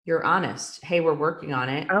 you're honest. Hey, we're working on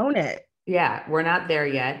it. Own it. Yeah, we're not there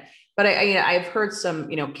yet. But I've heard some,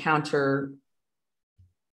 counter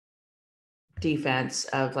defense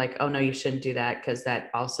of like, oh no, you shouldn't do that, because that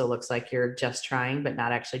also looks like you're just trying but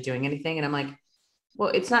not actually doing anything. And I'm like, well,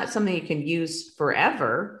 it's not something you can use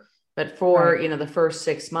forever, but for right. The first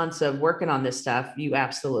 6 months of working on this stuff, you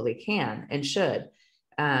absolutely can and should.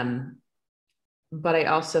 But I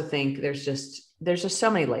also think there's just so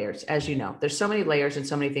many layers, as you know. There's so many layers and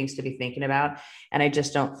so many things to be thinking about, and I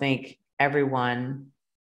just don't think everyone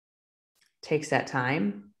takes that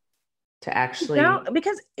time to actually. No,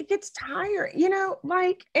 because it gets tired,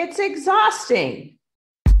 like it's exhausting.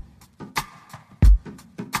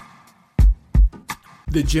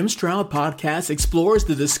 The Jim Stroud Podcast explores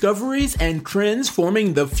the discoveries and trends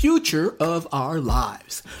forming the future of our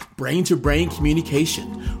lives. Brain-to-brain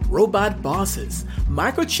communication, robot bosses,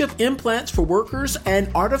 microchip implants for workers,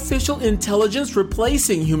 and artificial intelligence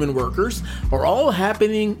replacing human workers are all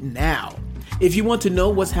happening now. If you want to know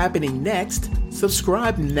what's happening next,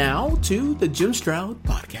 subscribe now to the Jim Stroud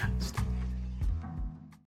Podcast.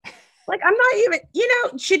 Like, I'm not even,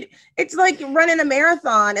 it's like running a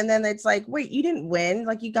marathon and then it's like, wait, you didn't win.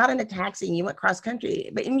 Like, you got in a taxi and you went cross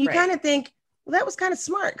country, and you kind of think, well, that was kind of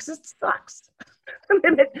smart because it sucks.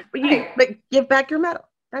 but give back your medal.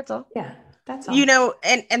 That's all. Yeah, that's all.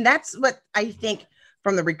 And that's what I think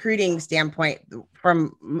from the recruiting standpoint,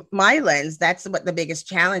 from my lens, that's what the biggest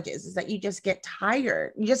challenge is that you just get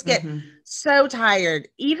tired. You just get so tired.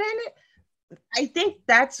 Even, I think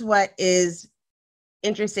that's what is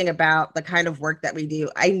interesting about the kind of work that we do.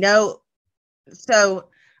 So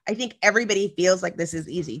I think everybody feels like this is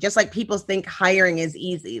easy, just like people think hiring is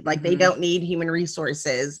easy, like they don't need human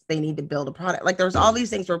resources, they need to build a product. Like there's all these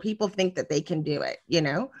things where people think that they can do it,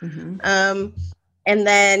 and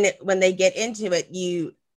then when they get into it,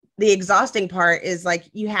 the exhausting part is like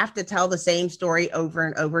you have to tell the same story over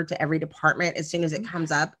and over to every department as soon as it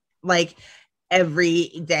comes up, like every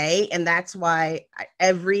day. And that's why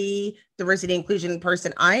every diversity inclusion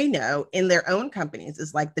person I know in their own companies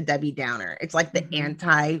is like the Debbie Downer. It's like the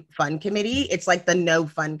anti-fun committee. It's like the no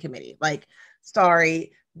fun committee. Like,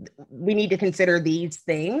 sorry, we need to consider these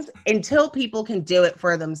things until people can do it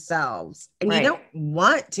for themselves. And you don't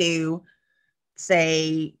want to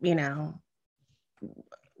say, we're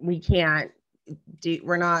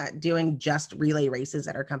not doing just relay races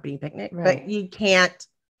at our company picnic, but you can't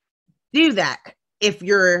do that if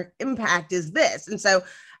your impact is this. And so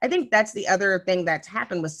I think that's the other thing that's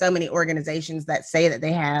happened with so many organizations that say that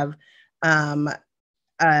they have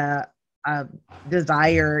a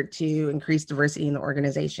desire to increase diversity in the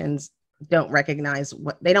organizations, don't recognize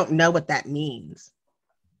they don't know what that means.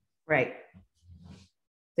 Right.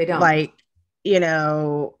 They don't. Like,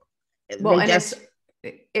 well, and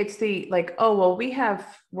it's the like, oh, well, we have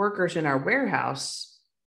workers in our warehouse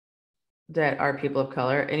that are people of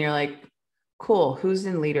color. And you're like, cool, who's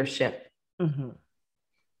in leadership?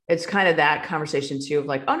 It's kind of that conversation too of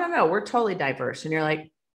like, oh, no, we're totally diverse. And you're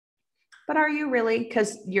like, but are you really?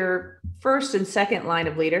 Because your first and second line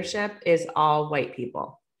of leadership is all white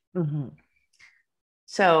people.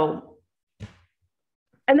 So.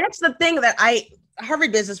 And that's the thing that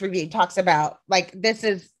Harvard Business Review talks about. Like, this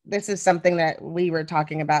is something that we were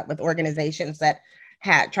talking about with organizations that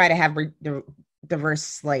try to have diverse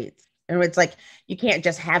slates. And it's like, you can't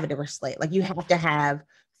just have a diverse slate. Like, you have to have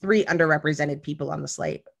 3 underrepresented people on the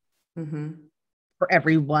slate for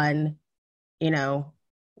every one,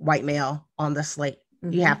 white male on the slate.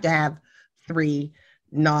 You have to have 3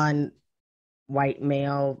 non-white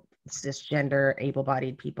male, cisgender,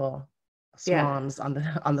 able-bodied people, SWAMs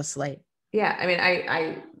on the slate. Yeah. I mean,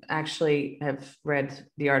 I actually have read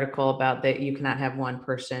the article about that you cannot have one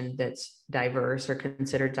person that's diverse or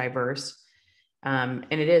considered diverse. And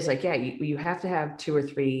it is like, you have to have 2 or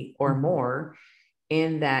 3 or more.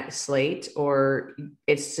 in that slate, or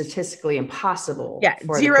it's statistically impossible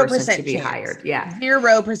for the 0% person to be chance. hired. Yeah.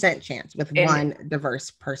 0% chance with one diverse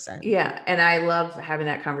person. Yeah. And I love having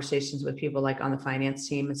that conversations with people like on the finance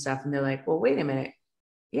team and stuff. And they're like, well, wait a minute.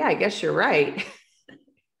 Yeah, I guess you're right.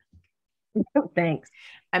 Thanks.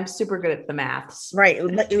 I'm super good at the maths. Right.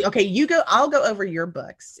 Okay. You go, I'll go over your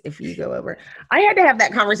books if you go over. I had to have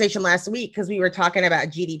that conversation last week because we were talking about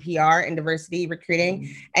GDPR and diversity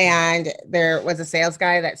recruiting. And there was a sales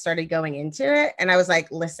guy that started going into it. And I was like,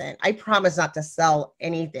 listen, I promise not to sell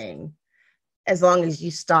anything as long as you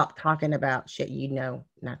stop talking about shit you know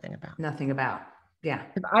nothing about. Nothing about. Yeah.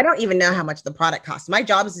 I don't even know how much the product costs. My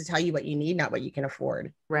job is to tell you what you need, not what you can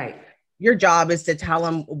afford. Right. Your job is to tell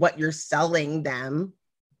them what you're selling them,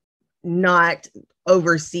 not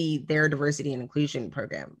oversee their diversity and inclusion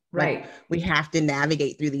program. Right. Like, we have to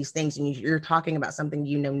navigate through these things, and you're talking about something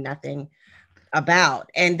you know nothing about.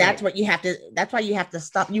 And that's what you have to, that's why you have to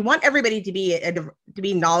stop. You want everybody to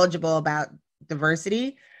be knowledgeable about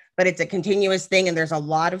diversity, but it's a continuous thing. And there's a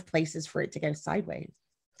lot of places for it to go sideways.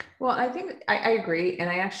 Well, I think I agree. And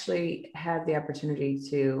I actually had the opportunity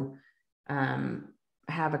to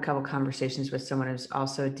have a couple conversations with someone who's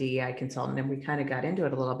also a DEI consultant. And we kind of got into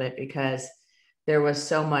it a little bit because there was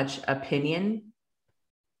so much opinion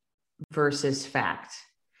versus fact.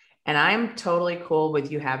 And I'm totally cool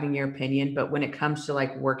with you having your opinion, but when it comes to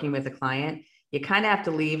like working with a client, you kind of have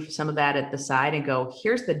to leave some of that at the side and go,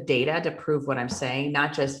 here's the data to prove what I'm saying,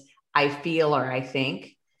 not just I feel or I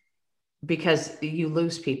think, because you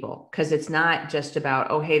lose people. Because it's not just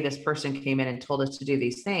about, oh, hey, this person came in and told us to do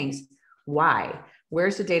these things. Why?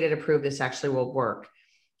 Where's the data to prove this actually will work?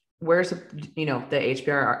 Where's,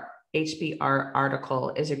 the HBR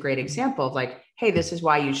article is a great example of like, hey, this is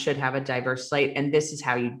why you should have a diverse slate. And this is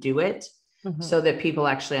how you do it so that people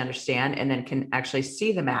actually understand and then can actually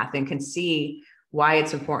see the math and can see why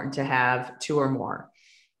it's important to have two or more.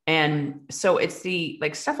 And so it's the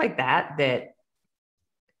like stuff like that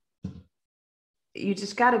you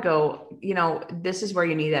just got to go, this is where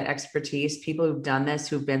you need that expertise, people who've done this,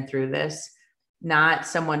 who've been through this, not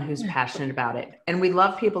someone who's passionate about it. And we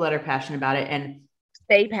love people that are passionate about it and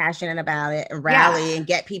stay passionate about it and rally and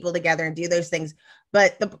get people together and do those things.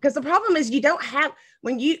 But because the problem is you don't have,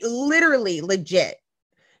 when you literally legit,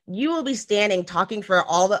 you will be standing talking for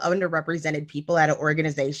all the underrepresented people at an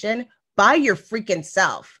organization by your freaking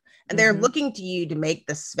self. And they're looking to you to make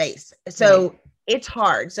the space. So it's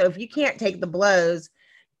hard. So if you can't take the blows,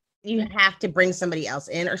 you have to bring somebody else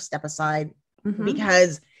in or step aside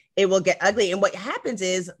because it will get ugly. And what happens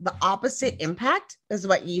is the opposite impact is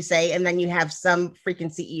what you say. And then you have some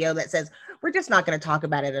freaking CEO that says, we're just not going to talk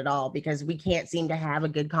about it at all because we can't seem to have a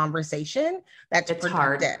good conversation. It's productive.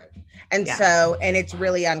 Hard. And so, and it's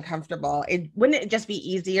really uncomfortable. Wouldn't it just be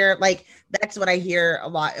easier? Like, that's what I hear a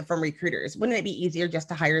lot from recruiters. Wouldn't it be easier just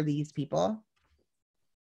to hire these people?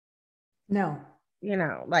 No.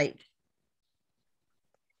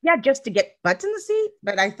 Just to get butts in the seat.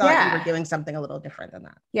 But I thought you were doing something a little different than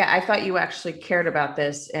that. Yeah, I thought you actually cared about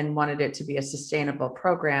this and wanted it to be a sustainable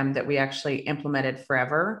program that we actually implemented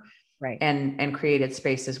forever. Right. And created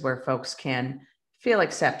spaces where folks can feel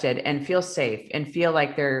accepted and feel safe and feel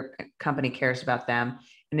like their company cares about them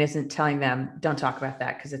and isn't telling them, don't talk about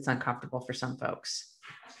that because it's uncomfortable for some folks.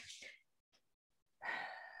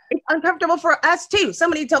 It's uncomfortable for us too.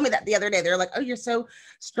 Somebody told me that the other day. They're like, oh, you're so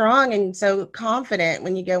strong and so confident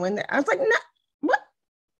when you go in there. I was like, no, what?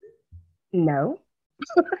 No.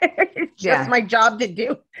 It's just my job to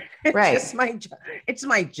do. It's just my job. It's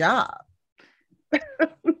my job.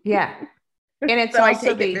 Yeah. And it's so also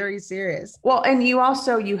I take it very serious. Well, and you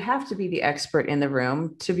have to be the expert in the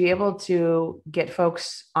room to be able to get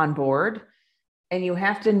folks on board, and you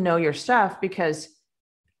have to know your stuff because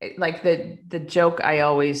like the joke I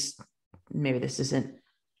always, maybe this isn't,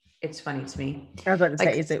 it's funny to me. I was about to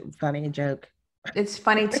say, is it funny, a joke? It's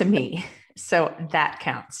funny to me. So that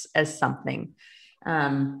counts as something.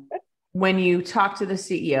 When you talk to the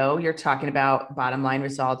CEO, you're talking about bottom line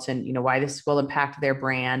results and, why this will impact their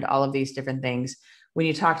brand, all of these different things. When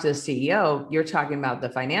you talk to the CEO, you're talking about the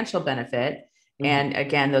financial benefit and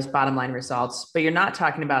again, those bottom line results, but you're not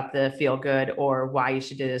talking about the feel good or why you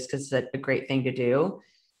should do this because it's a great thing to do.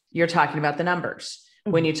 You're talking about the numbers.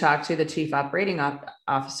 When you talk to the chief operating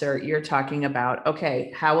officer, you're talking about,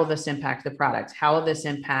 okay, how will this impact the product? How will this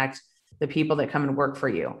impact the people that come and work for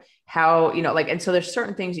you? How, and so there's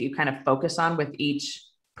certain things that you kind of focus on with each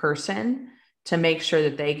person to make sure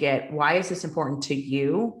that they get, why is this important to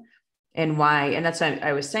you and why? And that's what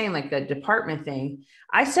I was saying, like the department thing,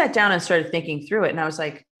 I sat down and started thinking through it. And I was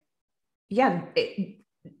like,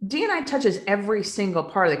 D&I touches every single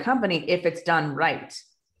part of the company if it's done right.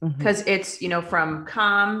 Because it's, from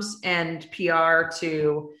comms and PR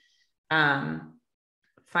to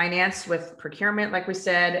finance with procurement, like we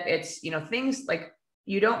said, it's, things like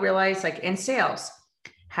you don't realize, like in sales,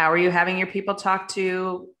 how are you having your people talk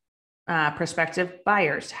to prospective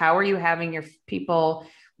buyers? How are you having your people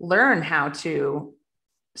learn how to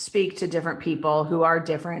speak to different people who are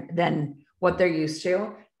different than what they're used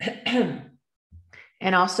to?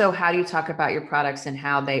 And also, how do you talk about your products and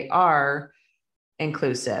how they are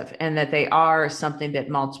inclusive and that they are something that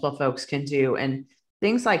multiple folks can do and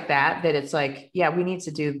things like that, that it's like, yeah, we need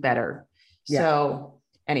to do better. Yeah. So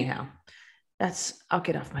anyhow, I'll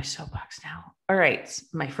get off my soapbox now. All right,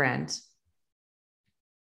 my friends.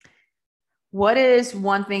 What is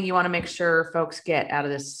one thing you want to make sure folks get out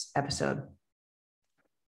of this episode?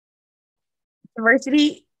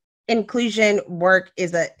 Diversity inclusion work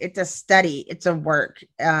it's a study. It's a work.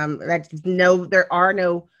 There are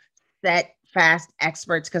no set fast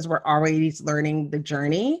experts because we're always learning the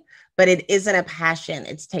journey, but it isn't a passion.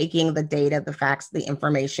 It's taking the data, the facts, the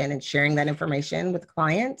information, and sharing that information with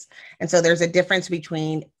clients. And so there's a difference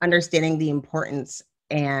between understanding the importance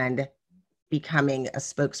and becoming a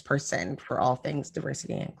spokesperson for all things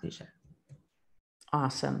diversity and inclusion.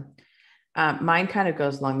 Awesome. Mine kind of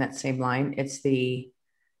goes along that same line. It's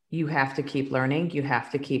you have to keep learning, you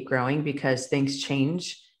have to keep growing because things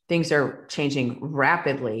change. Things are changing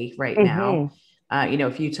rapidly right now.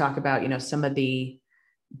 If you talk about, some of the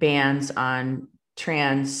bans on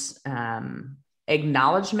trans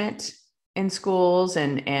acknowledgement in schools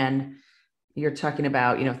and you're talking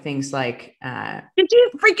about, things like. Did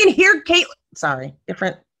you freaking hear Kate? Sorry,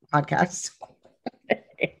 different podcast.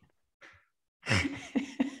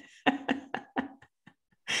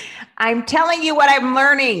 I'm telling you what I'm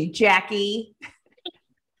learning, Jackie.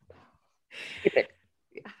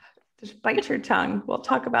 Just bite your tongue. We'll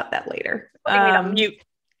talk about that later. Mute.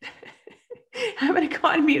 I'm going to go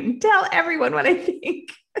on mute and tell everyone what I think.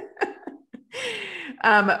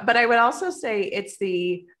 But I would also say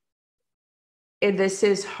this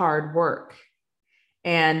is hard work,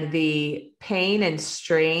 and the pain and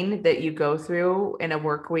strain that you go through in a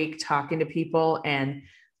work week, talking to people and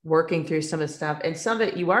working through some of the stuff, and some of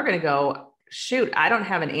it you are going to go, shoot, I don't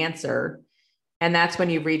have an answer. And that's when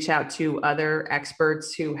you reach out to other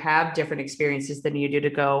experts who have different experiences than you do to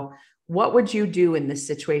go, what would you do in this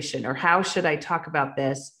situation? Or how should I talk about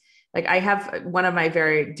this? Like I have one of my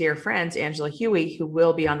very dear friends, Angela Huey, who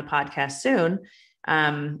will be on the podcast soon.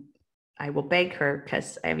 I will beg her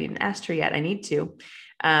because I haven't even asked her yet. I need to.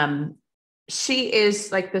 She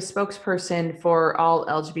is like the spokesperson for all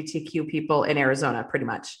LGBTQ people in Arizona, pretty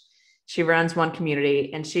much. She runs one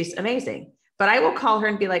community and she's amazing. But I will call her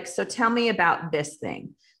and be like, so tell me about this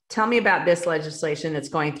thing. Tell me about this legislation that's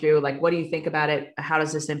going through. Like, what do you think about it? How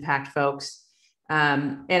does this impact folks?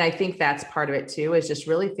 And I think that's part of it too, is just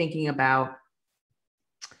really thinking about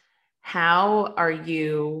how are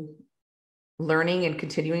you learning and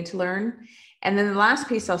continuing to learn? And then the last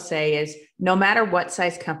piece I'll say is no matter what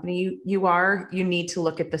size company you are, you need to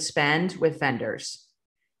look at the spend with vendors.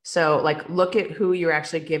 So like, look at who you're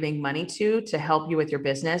actually giving money to help you with your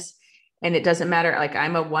business. And it doesn't matter. Like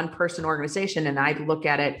I'm a one-person organization and I look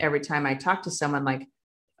at it every time I talk to someone like,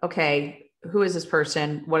 okay, who is this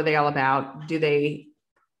person? What are they all about? Do they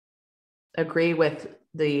agree with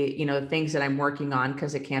the things that I'm working on?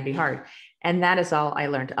 Because it can be hard. And that is all I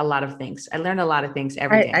learned. A lot of things. I learned a lot of things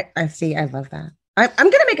every day. I see. I love that. I'm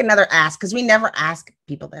going to make another ask because we never ask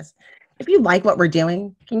people this. If you like what we're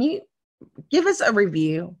doing, can you give us a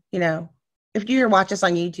review? If you watch us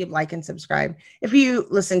on YouTube, like and subscribe. If you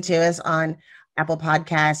listen to us on Apple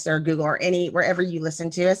Podcasts or Google or wherever you listen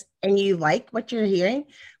to us and you like what you're hearing,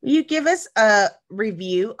 will you give us a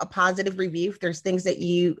review, a positive review? If there's things that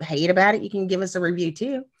you hate about it, you can give us a review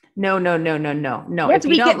too. No. Yes,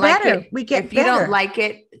 if you don't like it, we get better. If you don't like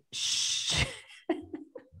it, shh.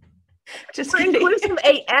 Just inclusive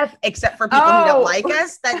AF, except for people who don't like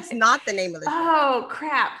us. That's not the name of the show. Oh,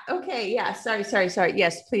 crap. Okay. Yeah. Sorry.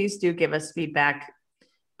 Yes, please do give us feedback,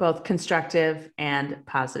 both constructive and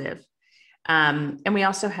positive. And we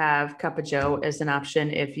also have Cup of Joe as an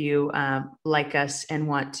option if you like us and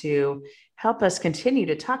want to help us continue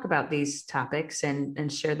to talk about these topics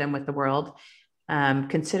and share them with the world.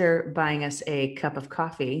 Consider buying us a cup of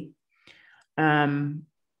coffee.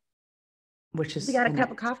 Which is we got a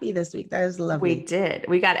cup of coffee this week. That was lovely. We did.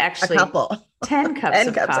 We got actually a couple 10 cups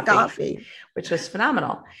of coffee, which was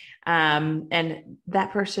phenomenal. And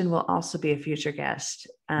that person will also be a future guest.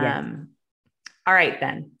 Yes. All right,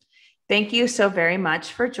 then. Thank you so very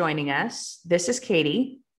much for joining us. This is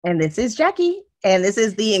Katie. And this is Jackie. And this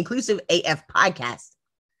is the Inclusive AF podcast.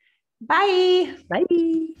 Bye. Bye.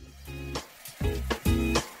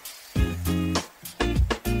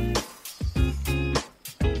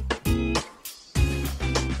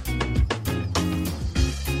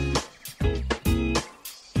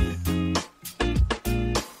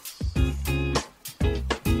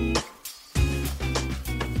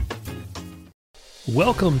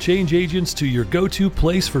 Welcome, change agents, to your go-to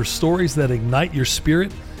place for stories that ignite your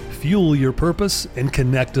spirit, fuel your purpose, and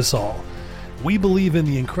connect us all. We believe in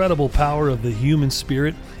the incredible power of the human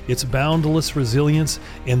spirit, its boundless resilience,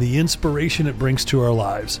 and the inspiration it brings to our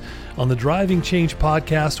lives. On the Driving Change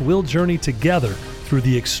podcast, we'll journey together through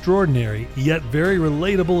the extraordinary yet very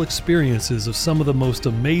relatable experiences of some of the most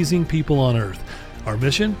amazing people on earth. Our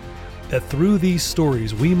mission? That through these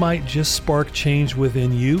stories, we might just spark change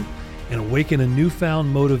within you and awaken a newfound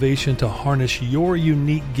motivation to harness your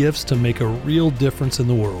unique gifts to make a real difference in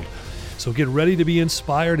the world. So get ready to be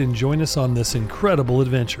inspired and join us on this incredible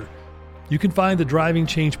adventure. You can find the Driving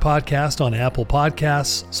Change podcast on Apple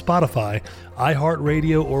Podcasts, Spotify,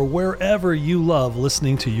 iHeartRadio, or wherever you love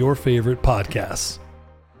listening to your favorite podcasts.